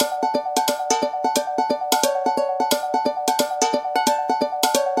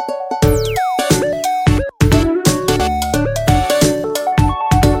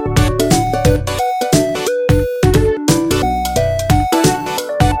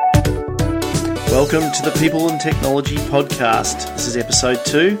Welcome to the People and Technology Podcast. This is episode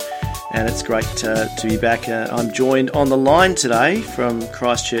 2, and it's great to be back. I'm joined on the line today from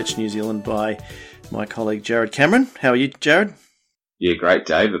Christchurch, New Zealand by my colleague Jared Cameron. How are you, Jared? Yeah, great,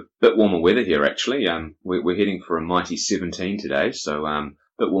 Dave. A bit warmer weather here, actually. We're heading for a mighty 17 today, so a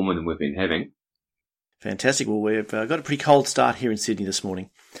bit warmer than we've been having. Fantastic. Well, we've got a pretty cold start here in Sydney this morning.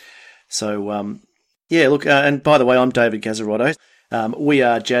 So, look, and by the way, I'm David Gazzarotto. We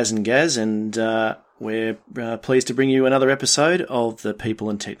are Jazz and Gaz, and we're pleased to bring you another episode of the People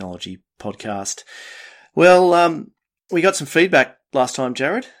and Technology Podcast. Well, we got some feedback last time,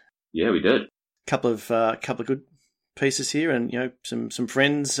 Jared. Yeah, we did. Couple of good pieces here, and some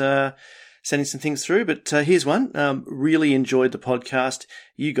friends sending some things through. But here's one. Really enjoyed the podcast.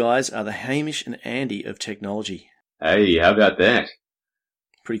 You guys are the Hamish and Andy of technology. Hey, how about that?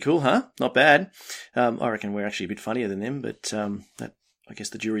 Pretty cool, huh? Not bad. I reckon we're actually a bit funnier than them, but I guess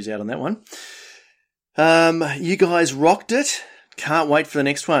the jury's out on that one. You guys rocked it. Can't wait for the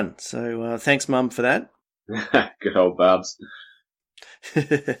next one. So thanks, Mum, for that. Good old Barbs.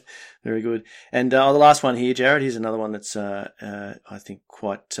 Very good. And the last one here, Jared, here's another one that's I think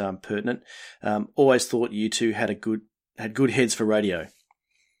quite pertinent. Always thought you two had good heads for radio.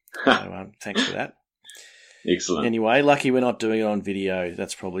 So thanks for that. Excellent. Anyway, lucky we're not doing it on video.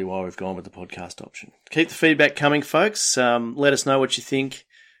 That's probably why we've gone with the podcast option. Keep the feedback coming, folks. Let us know what you think.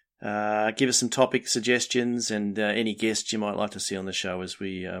 Give us some topic suggestions and any guests you might like to see on the show as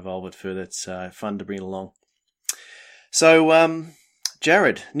we evolve it further. It's fun to bring it along. So,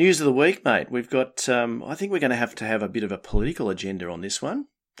 Jared, news of the week, mate. We've got, I think we're going to have a bit of a political agenda on this one.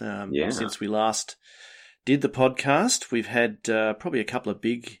 Since we last did the podcast, we've had probably a couple of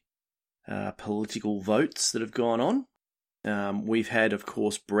big political votes that have gone on. We've had, of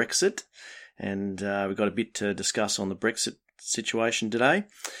course, Brexit, and we've got a bit to discuss on the Brexit situation today.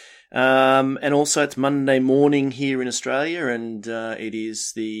 And also it's Monday morning here in Australia, and it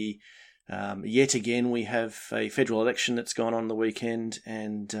is yet again we have a federal election that's gone on the weekend,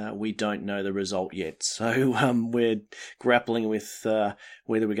 and we don't know the result yet. So we're grappling with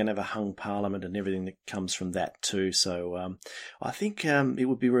whether we're going to have a hung parliament and everything that comes from that too. So I think it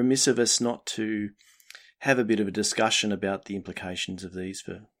would be remiss of us not to have a bit of a discussion about the implications of these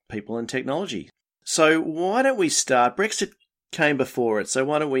for people and technology. So why don't we start? Brexit came before it, so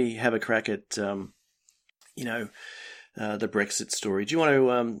why don't we have a crack at the Brexit story. Do you want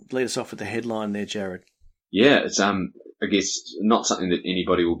to lead us off with the headline there, Jared? Yeah, it's I guess not something that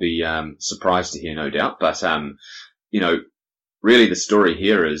anybody will be surprised to hear, no doubt. But really the story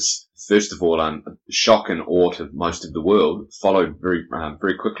here is, first of all, shock and awe to most of the world, followed very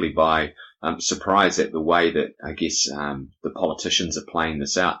very quickly by surprise at the way that I guess the politicians are playing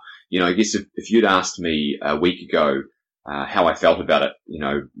this out. I guess if you'd asked me a week ago how I felt about it,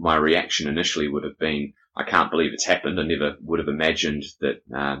 my reaction initially would have been, I can't believe it's happened. I never would have imagined that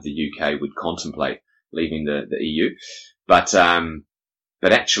the UK would contemplate leaving the EU. But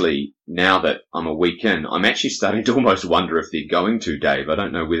actually, now that I'm a week in, I'm actually starting to almost wonder if they're going to, Dave. I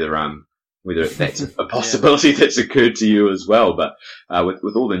don't know whether that's a possibility that's occurred to you as well. But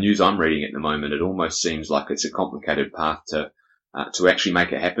with all the news I'm reading at the moment, it almost seems like it's a complicated path to actually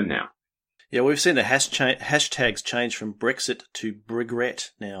make it happen now. Yeah, we've seen the hashtags change from Brexit to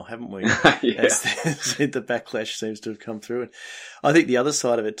Brigret now, haven't we? Yeah. The backlash seems to have come through. And I think the other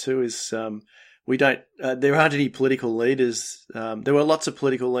side of it too is there aren't any political leaders. There were lots of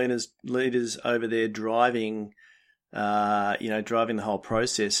political leaders over there driving the whole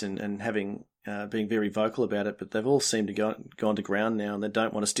process and having being very vocal about it, but they've all seemed to gone to ground now, and they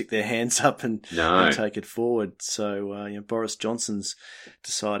don't want to stick their hands up and take it forward. So Boris Johnson's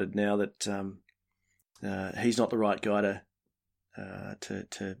decided now that he's not the right guy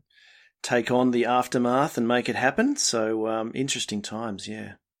to take on the aftermath and make it happen. So interesting times,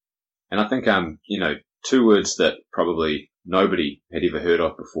 yeah. And I think two words that probably nobody had ever heard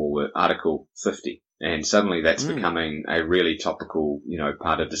of before were Article 50. And suddenly that's becoming a really topical,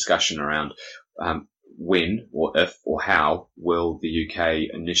 part of discussion around when or if or how will the UK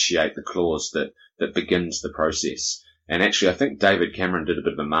initiate the clause that begins the process. And actually, I think David Cameron did a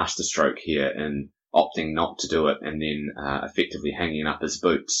bit of a masterstroke here in opting not to do it and then effectively hanging up his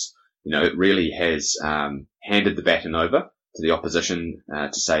boots. It really has handed the baton over to the opposition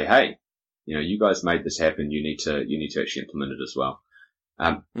to say, hey, you guys made this happen. You need to actually implement it as well.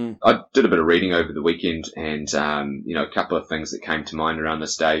 I did a bit of reading over the weekend, and a couple of things that came to mind around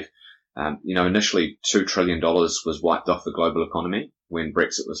this, Dave. Initially $2 trillion was wiped off the global economy when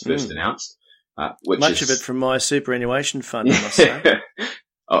Brexit was first announced. Much of it from my superannuation fund, I must say.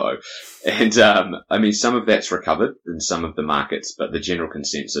 And, I mean, some of that's recovered in some of the markets, but the general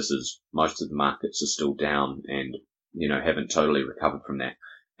consensus is most of the markets are still down and, haven't totally recovered from that.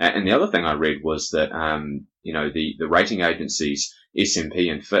 And the other thing I read was that, the rating agencies, S&P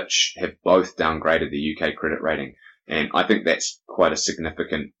and Fitch, have both downgraded the UK credit rating. And I think that's quite a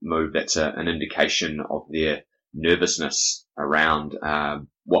significant move. That's an indication of their nervousness around,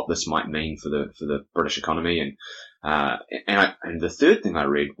 what this might mean for the British economy. And the third thing I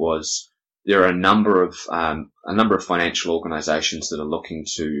read was there are a number of financial organizations that are looking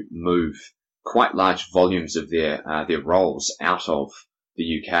to move quite large volumes of their roles out of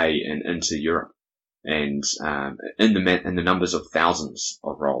the UK and into Europe, and in the numbers of thousands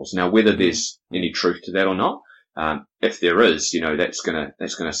of roles. Now, whether there's any truth to that or not, if there is, that's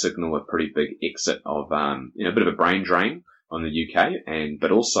gonna signal a pretty big exit of a bit of a brain drain on the UK,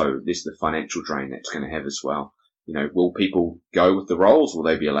 but also there's the financial drain that's going to have as well. Will people go with the roles? Will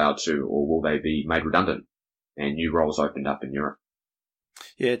they be allowed to, or will they be made redundant and new roles opened up in Europe?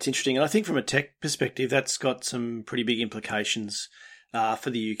 Yeah, it's interesting. And I think from a tech perspective, that's got some pretty big implications for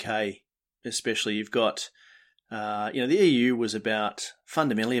the UK, especially. You've got, the EU was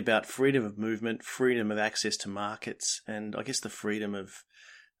fundamentally about freedom of movement, freedom of access to markets, and I guess the freedom of,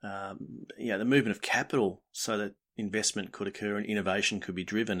 the movement of capital so that investment could occur and innovation could be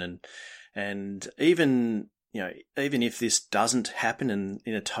driven. And even if this doesn't happen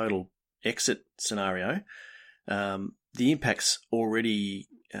in a total exit scenario, the impact's already,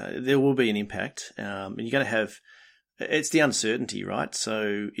 there will be an impact, and you're going to have, it's the uncertainty, right?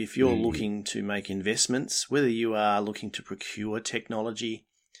 So if you're looking to make investments, whether you are looking to procure technology,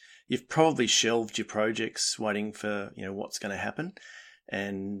 you've probably shelved your projects waiting for, what's going to happen.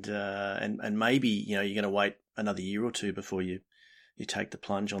 And maybe, you're going to wait another year or two before you take the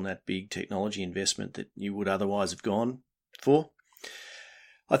plunge on that big technology investment that you would otherwise have gone for.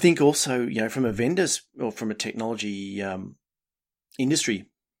 I think also, from a vendor's or from a technology industry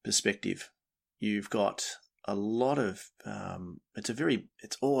perspective, you've got a lot of,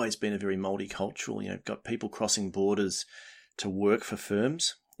 it's always been a very multicultural, you've got people crossing borders to work for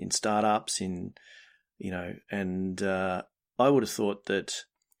firms in startups, and I would have thought that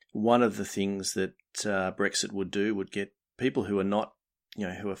one of the things that Brexit would do would get people who are not,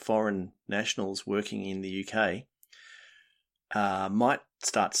 who are foreign nationals working in the UK, might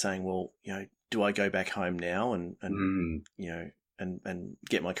start saying, well, do I go back home now and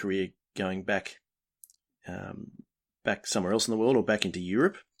get my career going back somewhere else in the world or back into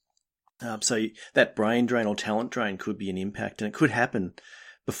Europe? So that brain drain or talent drain could be an impact, and it could happen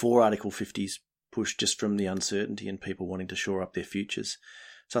before Article 50's push, just from the uncertainty and people wanting to shore up their futures.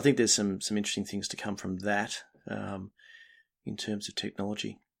 So I think there's some interesting things to come from that in terms of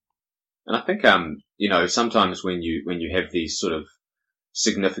technology. And I think sometimes when you have these sort of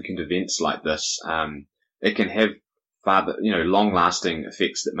significant events like this, it can have long-lasting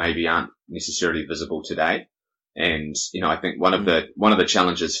effects that maybe aren't necessarily visible today. And I think one of the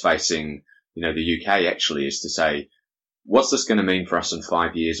challenges facing the UK actually is to say, what's this going to mean for us in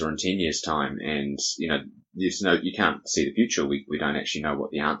 5 years or in 10 years' time? And you can't see the future. We don't actually know what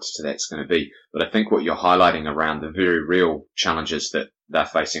the answer to that's going to be. But I think what you're highlighting around the very real challenges that they're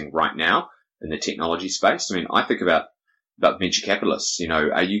facing right now in the technology space. I mean, I think about venture capitalists.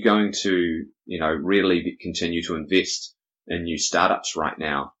 Are you going to really continue to invest in new startups right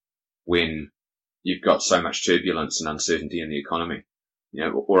now when you've got so much turbulence and uncertainty in the economy?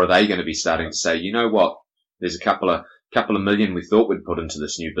 Or are they going to be starting to say, you know what, there's a couple of million we thought we'd put into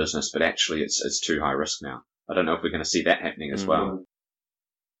this new business, but actually it's too high risk now. I don't know if we're going to see that happening as well.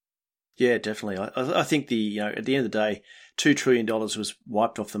 Yeah, definitely. I think at the end of the day, $2 trillion was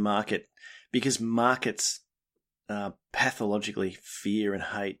wiped off the market because markets pathologically fear and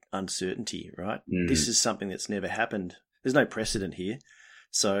hate uncertainty, right? This is something that's never happened. There's no precedent here.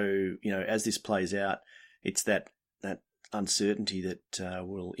 So, as this plays out, it's that uncertainty that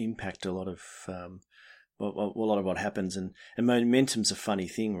will impact a lot of what happens. And momentum's a funny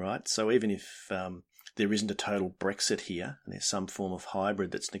thing, right? So even if there isn't a total Brexit here, and there's some form of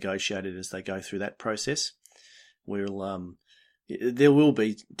hybrid that's negotiated as they go through that process, there will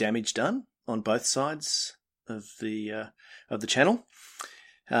be damage done on both sides of the channel.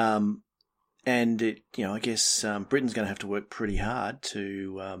 And I guess Britain's going to have to work pretty hard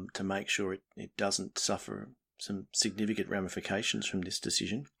to make sure it doesn't suffer some significant ramifications from this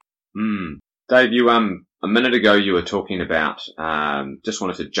decision. Dave, you a minute ago you were talking about, just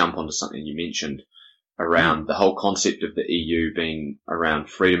wanted to jump onto something you mentioned around the whole concept of the EU being around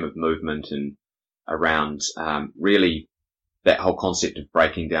freedom of movement and around really that whole concept of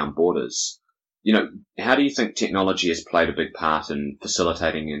breaking down borders. how do you think technology has played a big part in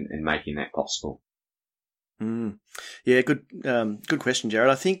facilitating and making that possible? Yeah, good question, Jared.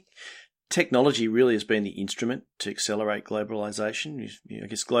 I think technology really has been the instrument to accelerate globalization. I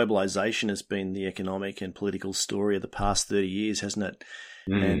guess globalization has been the economic and political story of the past 30 years, hasn't it?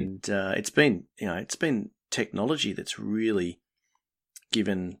 And it's been technology that's really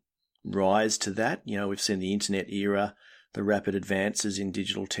given rise to that. We've seen the internet era, the rapid advances in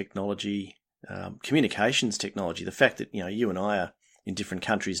digital technology, communications technology, the fact that, you and I are in different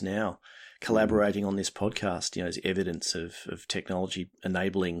countries now collaborating on this podcast, is evidence of technology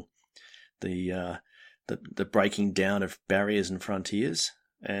enabling the breaking down of barriers and frontiers.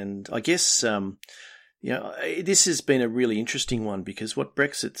 And I guess, this has been a really interesting one, because what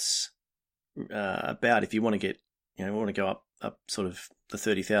Brexit's about, if you want to get, go up sort of the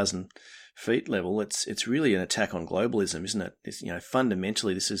 30,000 feet level, it's really an attack on globalism, isn't it? It's,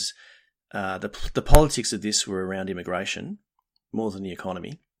 fundamentally, this is the politics of this were around immigration more than the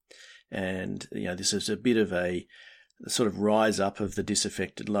economy, and this is a bit of a sort of rise up of the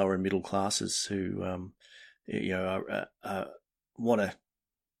disaffected lower and middle classes who want to,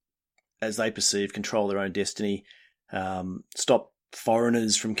 as they perceive, control their own destiny, stop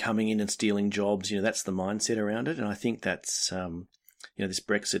foreigners from coming in and stealing jobs. That's the mindset around it, and I think that's this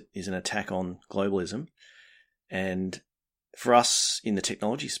Brexit is an attack on globalism. And for us in the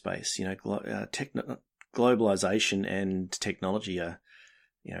technology space, globalization and technology are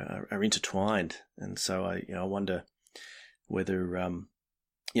intertwined, and so I wonder whether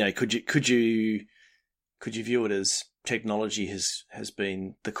could you view it as technology has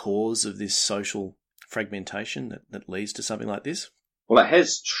been the cause of this social fragmentation that leads to something like this? Well, it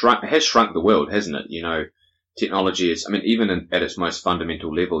has shrunk the world, hasn't it? Technology is, even at its most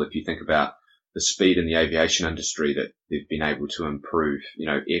fundamental level, if you think about the speed in the aviation industry that they've been able to improve,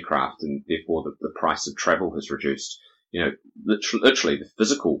 aircraft, and therefore the price of travel has reduced. Literally the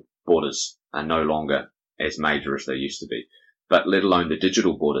physical borders are no longer as major as they used to be, but let alone the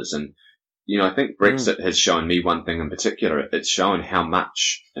digital borders. And, I think Brexit has shown me one thing in particular. It's shown how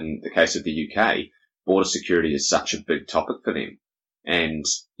much, in the case of the UK, border security is such a big topic for them. And,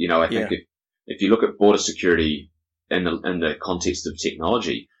 I think if you look at border security in the context of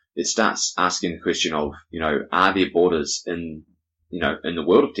technology, it starts asking the question of, are there borders in the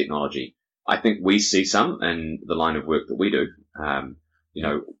world of technology? I think we see some in the line of work that we do. One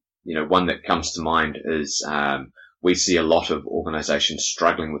that comes to mind is, we see a lot of organizations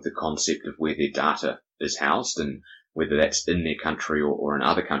struggling with the concept of where their data is housed, and whether that's in their country or in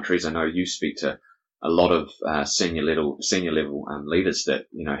other countries. I know you speak to a lot of senior level leaders that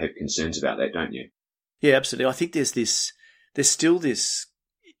have concerns about that, don't you? Yeah, absolutely. I think there's still this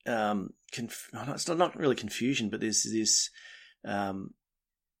it's not really confusion, but there's this the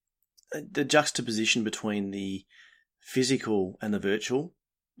juxtaposition between the physical and the virtual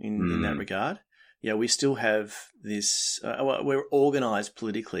in that regard. Yeah, we still have this. We're organised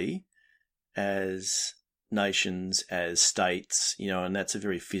politically as nations, as states, and that's a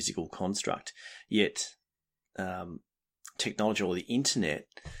very physical construct. Yet, technology or the internet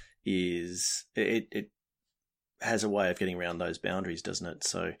it has a way of getting around those boundaries, doesn't it?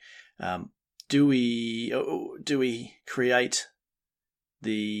 So, do we create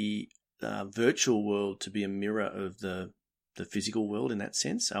the virtual world to be a mirror of the physical world in that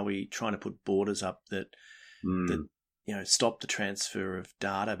sense? Are we trying to put borders up that stop the transfer of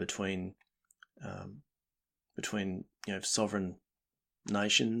data between sovereign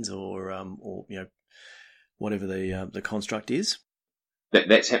nations or whatever the construct is?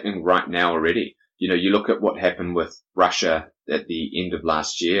 That's happening right now already. You look at what happened with Russia at the end of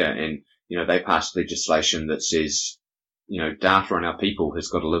last year, and they passed legislation that says data on our people has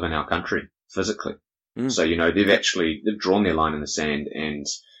got to live in our country physically. So, they've drawn their line in the sand, and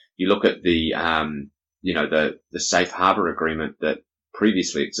you look at the safe harbor agreement that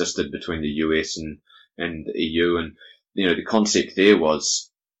previously existed between the US and the EU. And, the concept there was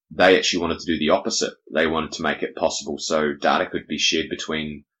they actually wanted to do the opposite. They wanted to make it possible so data could be shared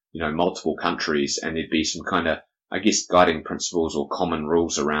between, multiple countries, and there'd be some kind of, I guess, guiding principles or common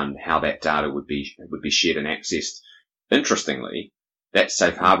rules around how that data would be shared and accessed. Interestingly, that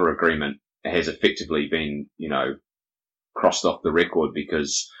safe harbor agreement has effectively been, crossed off the record,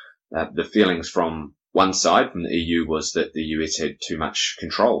 because the feelings from one side, from the EU, was that the US had too much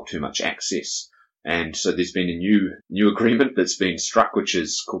control, too much access. And so there's been a new agreement that's been struck, which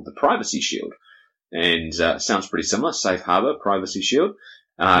is called the Privacy Shield. And sounds pretty similar, Safe Harbor, Privacy Shield.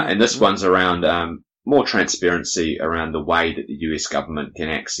 And this one's around more transparency around the way that the US government can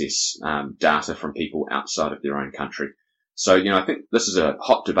access data from people outside of their own country. So, I think this is a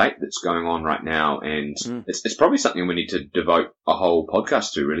hot debate that's going on right now, and it's probably something we need to devote a whole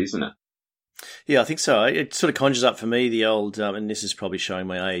podcast to, really, isn't it? Yeah, I think so. It sort of conjures up for me the old, and this is probably showing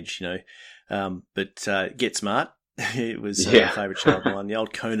my age, but Get Smart. It was my favourite show of mine. The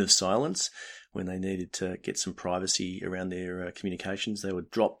old cone of silence, when they needed to get some privacy around their communications, they would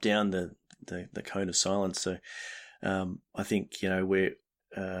drop down the cone of silence. So I think, where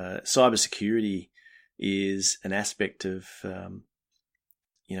cybersecurity is an aspect of,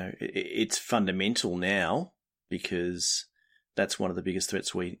 it's fundamental now, because that's one of the biggest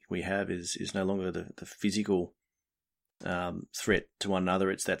threats we have is no longer the physical threat to one another.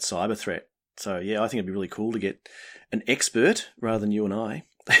 It's that cyber threat. So, yeah, I think it'd be really cool to get an expert rather than you and I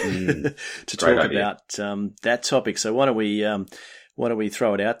to talk about that topic. So why don't we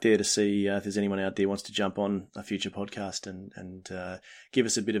throw it out there to see if there's anyone out there who wants to jump on a future podcast and give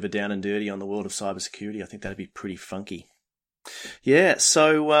us a bit of a down and dirty on the world of cybersecurity. I think that'd be pretty funky. Yeah.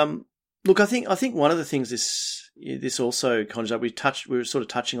 So, look, I think one of the things this also conjures up, we were sort of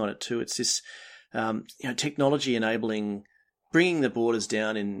touching on it too. It's this, technology enabling, bringing the borders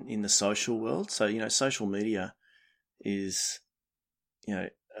down in the social world. So, social media is,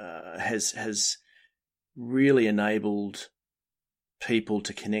 has really enabled people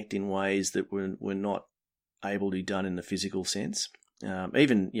to connect in ways that were not able to be done in the physical sense.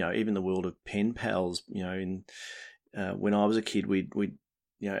 Even the world of pen pals, when I was a kid,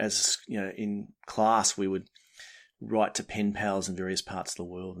 in class, we would write to pen pals in various parts of the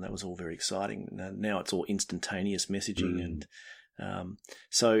world, and that was all very exciting. Now it's all instantaneous messaging, and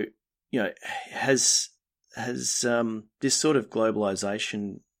so has this sort of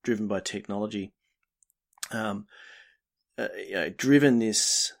globalization driven by technology driven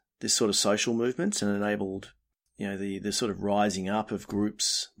this sort of social movements and enabled the sort of rising up of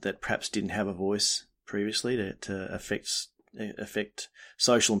groups that perhaps didn't have a voice previously to affect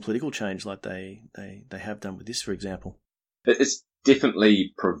social and political change like they have done with this, for example. It's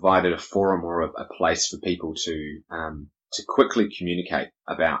definitely provided a forum or a place for people to quickly communicate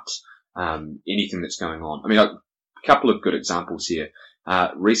about anything that's going on. I mean, a couple of good examples here.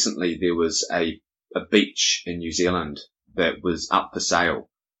 Recently, there was a beach in New Zealand that was up for sale,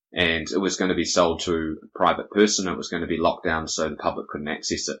 and it was going to be sold to a private person. It was going to be locked down so the public couldn't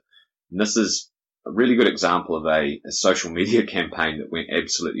access it. And this is a really good example of a social media campaign that went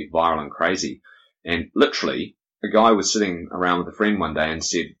absolutely viral and crazy. And literally, a guy was sitting around with a friend one day and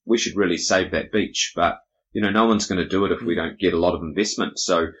said, we should really save that beach, but, no one's going to do it if we don't get a lot of investment.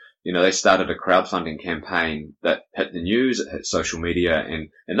 So, they started a crowdfunding campaign that hit the news, it hit social media, and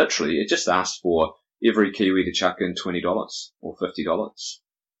literally it just asked for every Kiwi to chuck in $20 or $50.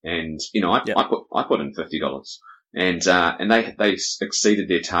 And, I put in $50. And they exceeded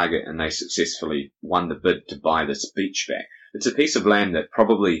their target, and they successfully won the bid to buy this beach back. It's a piece of land that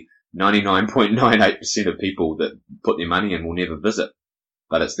probably 99.98% of people that put their money in will never visit.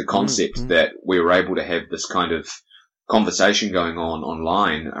 But it's the concept that we were able to have this kind of conversation going on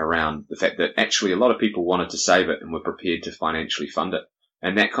online around the fact that actually a lot of people wanted to save it and were prepared to financially fund it.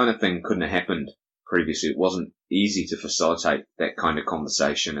 And that kind of thing couldn't have happened previously. It wasn't easy to facilitate that kind of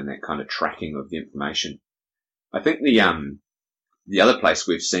conversation and that kind of tracking of the information. I think the other place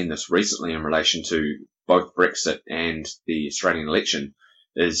we've seen this recently in relation to both Brexit and the Australian election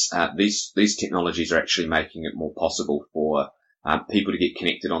is these technologies are actually making it more possible for people to get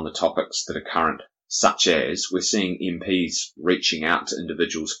connected on the topics that are current, such as we're seeing MPs reaching out to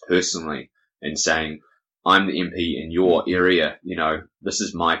individuals personally and saying, I'm the MP in your area, this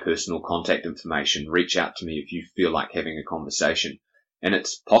is my personal contact information, reach out to me if you feel like having a conversation. And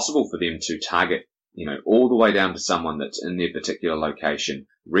it's possible for them to target, all the way down to someone that's in their particular location,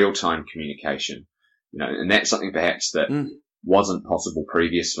 real-time communication, and that's something perhaps that wasn't possible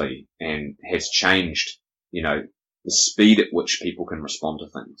previously and has changed, the speed at which people can respond to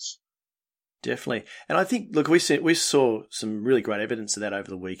things. Definitely. And I think, look, we saw some really great evidence of that over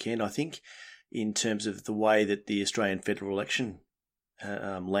the weekend. I think in terms of the way that the Australian federal election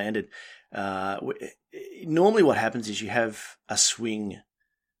landed, normally what happens is you have a swing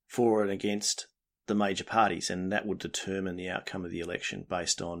for and against the major parties, and that would determine the outcome of the election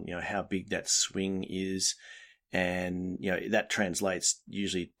based on, how big that swing is. And, that translates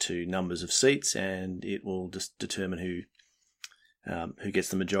usually to numbers of seats, and it will just determine who gets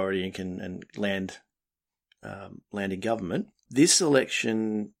the majority and can land in government. This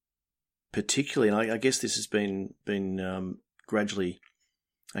election, particularly, and I guess this has been gradually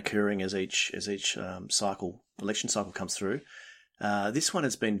occurring as each election cycle comes through. This one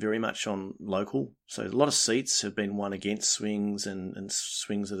has been very much on local, so a lot of seats have been won against swings and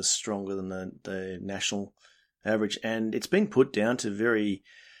swings that are stronger than the national average. And it's been put down to very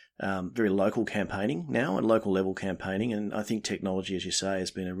local campaigning now and local level campaigning. And I think technology, as you say,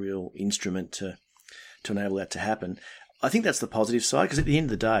 has been a real instrument to enable that to happen. I think that's the positive side, because at the end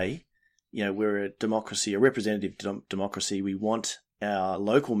of the day, we're a democracy, a representative democracy. We want our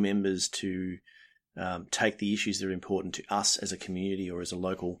local members to take the issues that are important to us as a community or as a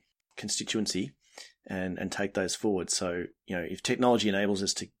local constituency and take those forward. So, if technology enables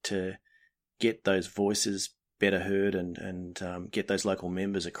us to get those voices better heard and get those local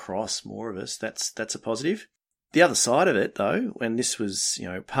members across, more of us, that's a positive. The other side of it, though, and this was,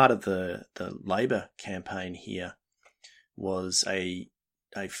 part of the Labor campaign here, was a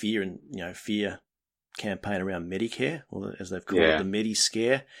fear campaign around Medicare, or as they've called it, the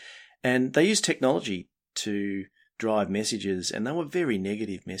Medi-Scare. And they used technology to drive messages, and they were very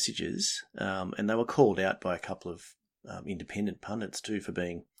negative messages. And they were called out by a couple of independent pundits too for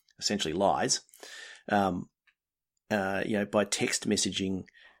being essentially lies. By text messaging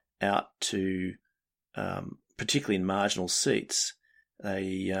out to, particularly in marginal seats,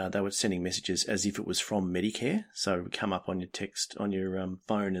 they were sending messages as if it was from Medicare. So it would come up on your text on your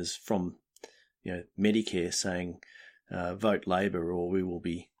phone as from Medicare, saying vote Labor or we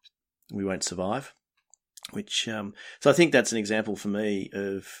won't survive. Which so I think that's an example for me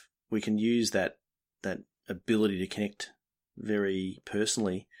of we can use that ability to connect very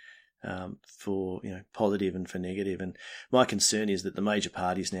personally for positive and for negative. And my concern is that the major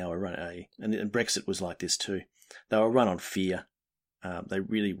parties now are run and Brexit was like this too. They were run on fear. They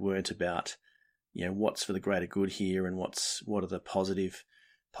really weren't about what's for the greater good here and what are the positive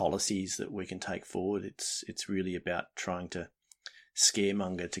policies that we can take forward. It's really about trying to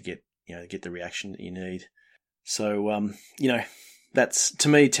scaremonger to get the reaction that you need. So that's, to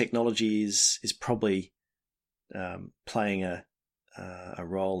me, technology is probably playing a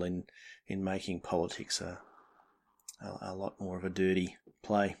role in making politics a lot more of a dirty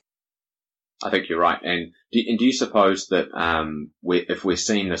play. I think you're right. And do you suppose that if we're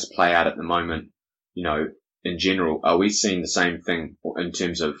seeing this play out at the moment, in general, are we seeing the same thing in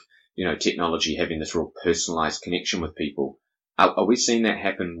terms of technology having this real personalised connection with people? Are we seeing that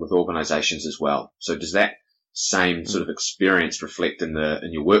happen with organisations as well? So does that same sort of experience reflect in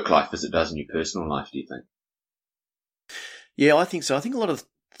your work life as it does in your personal life, do you think? Yeah, I think so. I think a lot of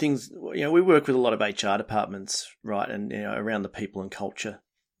things, we work with a lot of HR departments, right, and around the people and culture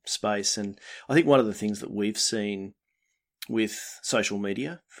space. And I think one of the things that we've seen with social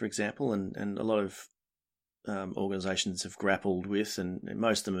media, for example, and a lot of organisations have grappled with, and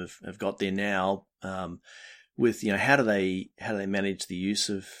most of them have got there now, with how do they manage the use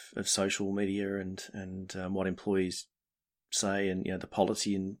of social media and what employees say, and the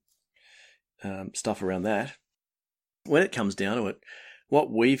policy and stuff around that. When it comes down to it,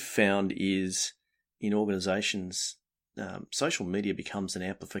 what we've found is in organisations, social media becomes an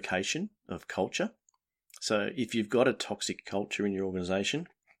amplification of culture. So if you've got a toxic culture in your organisation,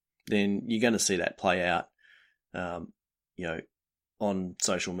 then you're going to see that play out. On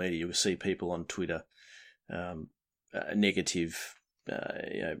social media, you'll see people on Twitter, negative,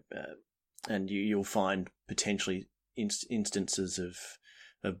 and you'll find potentially instances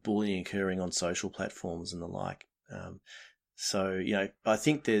of bullying occurring on social platforms and the like. So I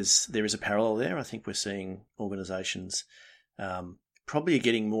think there is a parallel there. I think we're seeing organisations probably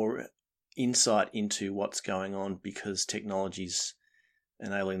getting more insight into what's going on because technology's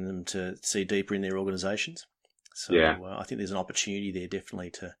enabling them to see deeper in their organisations. So I think there's an opportunity there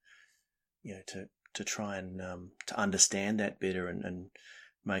definitely to try and to understand that better and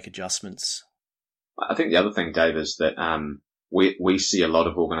make adjustments. I think the other thing, Dave, is that we see a lot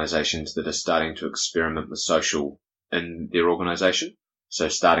of organisations that are starting to experiment with social in their organisation. So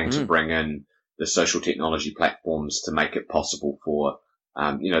starting to bring in the social technology platforms to make it possible for,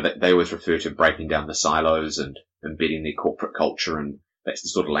 they always refer to breaking down the silos and embedding their corporate culture, and that's the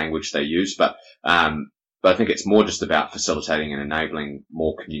sort of language they use. But I think it's more just about facilitating and enabling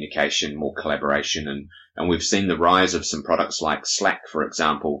more communication, more collaboration. And we've seen the rise of some products like Slack, for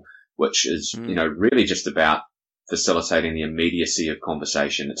example, which is, really just about facilitating the immediacy of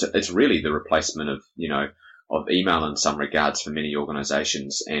conversation. It's really the replacement of email in some regards for many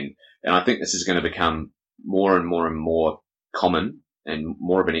organizations. And I think this is going to become more and more and more common and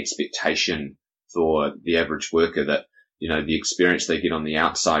more of an expectation for the average worker that, the experience they get on the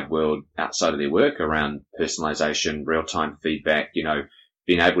outside world, outside of their work around personalization, real-time feedback,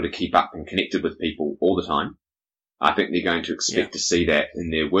 being able to keep up and connected with people all the time. I think they're going to expect to see that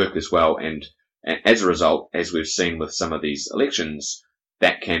in their work as well. And as a result, as we've seen with some of these elections,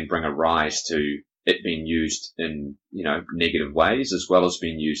 that can bring a rise to it being used in, negative ways as well as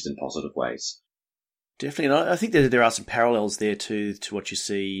being used in positive ways. Definitely. And I think there are some parallels there to what you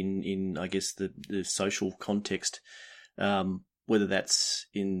see in I guess, the social context, whether that's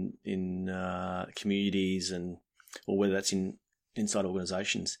in communities or whether that's inside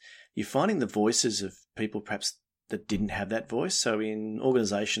organisations. You're finding the voices of people perhaps that didn't have that voice. So in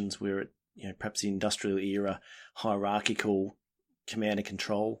organisations where perhaps the industrial era, hierarchical command and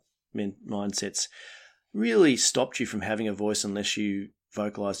control mindsets really stopped you from having a voice unless you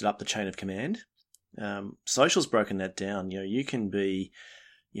vocalised it up the chain of command. Social's broken that down. You can be,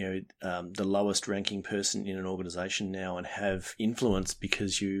 the lowest ranking person in an organisation now and have influence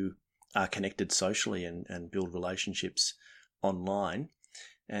because you are connected socially and build relationships online.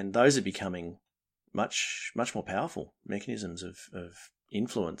 And those are becoming much, much more powerful mechanisms of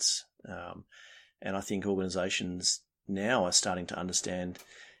influence. And I think organisations now are starting to understand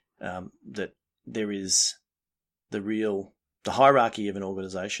that there is the hierarchy of an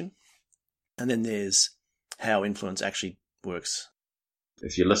organisation, and then there's how influence actually works.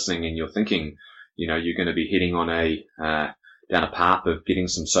 If you're listening and you're thinking, you're going to be heading on down a path of getting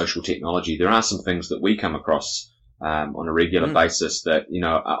some social technology, there are some things that we come across on a regular basis that,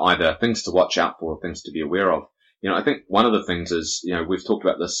 are either things to watch out for or things to be aware of. I think one of the things is, we've talked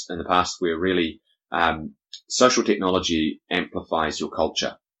about this in the past, where really social technology amplifies your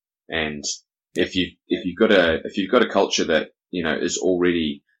culture. And if you've got a culture that, is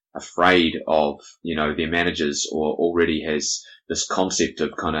already afraid of, their managers, or already has this concept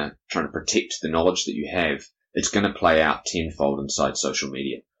of kind of trying to protect the knowledge that you have, it's going to play out tenfold inside social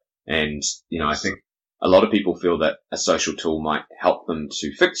media. And, I think a lot of people feel that a social tool might help them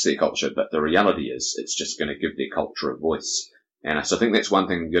to fix their culture, but the reality is it's just going to give their culture a voice. And so I think that's one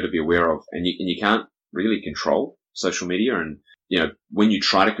thing you've got to be aware of. And you can't really control social media. And, when you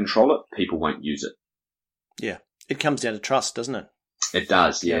try to control it, people won't use it. Yeah. It comes down to trust, doesn't it? It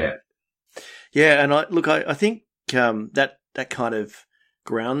does, yeah. Yeah, and I think that kind of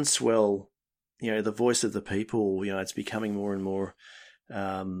groundswell, the voice of the people, it's becoming more and more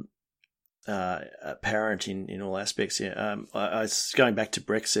apparent in all aspects. Yeah, I was going back to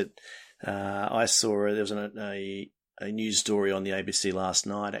Brexit. I saw there was a news story on the ABC last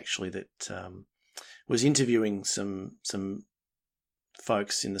night, actually, that was interviewing some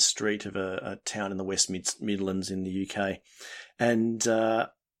folks in the street of a town in the West Midlands in the UK, and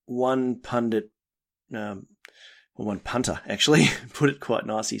one pundit, one punter actually, put it quite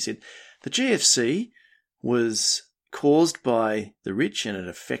nicely. He said, the GFC was caused by the rich and it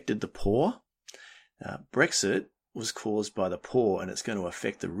affected the poor. Brexit was caused by the poor and it's going to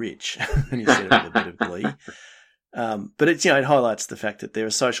affect the rich. And he said it with a bit of glee. But it highlights the fact that there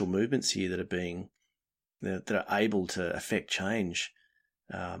are social movements here that are able to affect change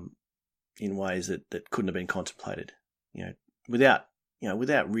in ways that couldn't have been contemplated, without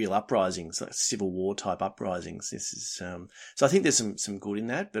real uprisings, like civil war type uprisings. This is so I think there's some good in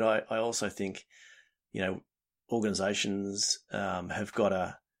that, but I also think organisations have got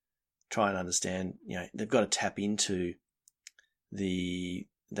to try and understand, they've got to tap into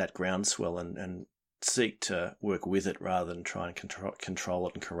that groundswell and seek to work with it rather than try and control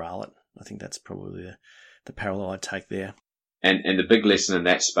it and corral it. I think that's probably the parallel I'd take there. And the big lesson in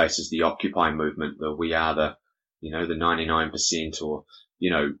that space is the Occupy movement, that we are the 99%, or,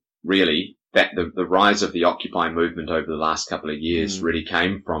 really that the rise of the Occupy movement over the last couple of years really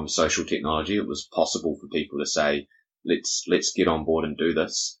came from social technology. It was possible for people to say, let's get on board and do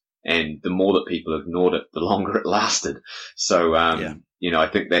this. And the more that people ignored it, the longer it lasted. So, I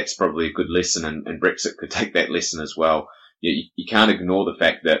think that's probably a good lesson, and Brexit could take that lesson as well. You can't ignore the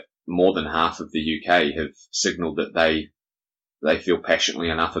fact that more than half of the UK have signalled that they feel passionately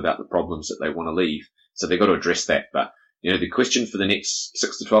enough about the problems that they want to leave. So they've got to address that. But, the question for the next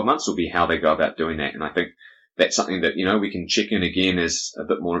 6 to 12 months will be how they go about doing that. And I think that's something that, we can check in again as a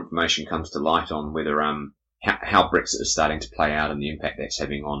bit more information comes to light on whether, how Brexit is starting to play out and the impact that's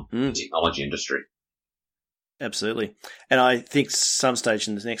having on the technology industry. Absolutely. And I think some stage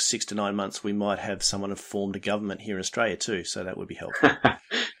in the next 6 to 9 months, we might have someone have formed a government here in Australia too. So that would be helpful.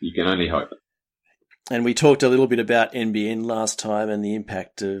 You can only hope. And we talked a little bit about NBN last time and the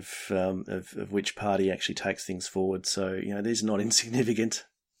impact of which party actually takes things forward. So, these are not insignificant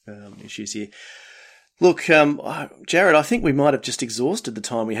issues here. Look, Jared, I think we might have just exhausted the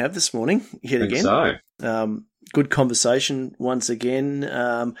time we have this morning yet again. So. Good conversation once again.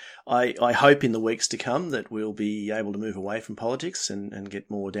 I hope in the weeks to come that we'll be able to move away from politics and get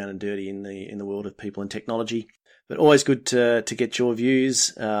more down and dirty in the world of people and technology. But always good to get your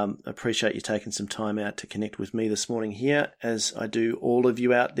views. Appreciate you taking some time out to connect with me this morning here, as I do all of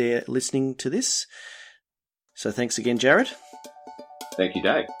you out there listening to this. So thanks again, Jared. Thank you,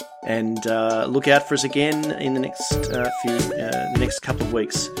 Dave. And look out for us again in the next couple of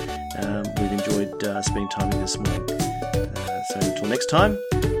weeks. We've enjoyed spending time with you this morning. So until next time,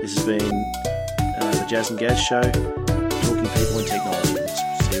 this has been the Jazz and Gaz Show, talking people and technology.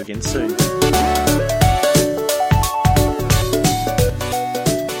 See you again soon.